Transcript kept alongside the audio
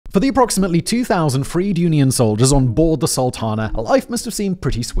For the approximately 2,000 freed Union soldiers on board the Sultana, life must have seemed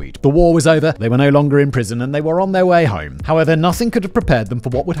pretty sweet. The war was over, they were no longer in prison, and they were on their way home. However, nothing could have prepared them for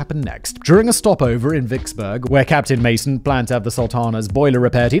what would happen next. During a stopover in Vicksburg, where Captain Mason planned to have the Sultana's boiler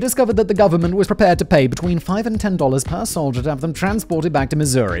repaired, he discovered that the government was prepared to pay between $5 and $10 per soldier to have them transported back to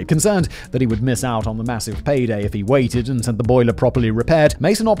Missouri. Concerned that he would miss out on the massive payday if he waited and sent the boiler properly repaired,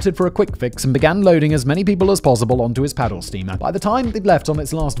 Mason opted for a quick fix and began loading as many people as possible onto his paddle steamer. By the time it left on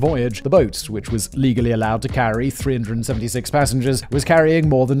its last voyage, the boat, which was legally allowed to carry 376 passengers, was carrying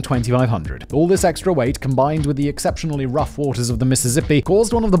more than 2,500. All this extra weight, combined with the exceptionally rough waters of the Mississippi,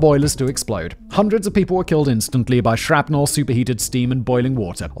 caused one of the boilers to explode. Hundreds of people were killed instantly by shrapnel, superheated steam, and boiling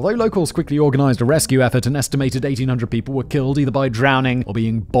water. Although locals quickly organized a rescue effort, an estimated 1,800 people were killed either by drowning or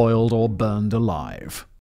being boiled or burned alive.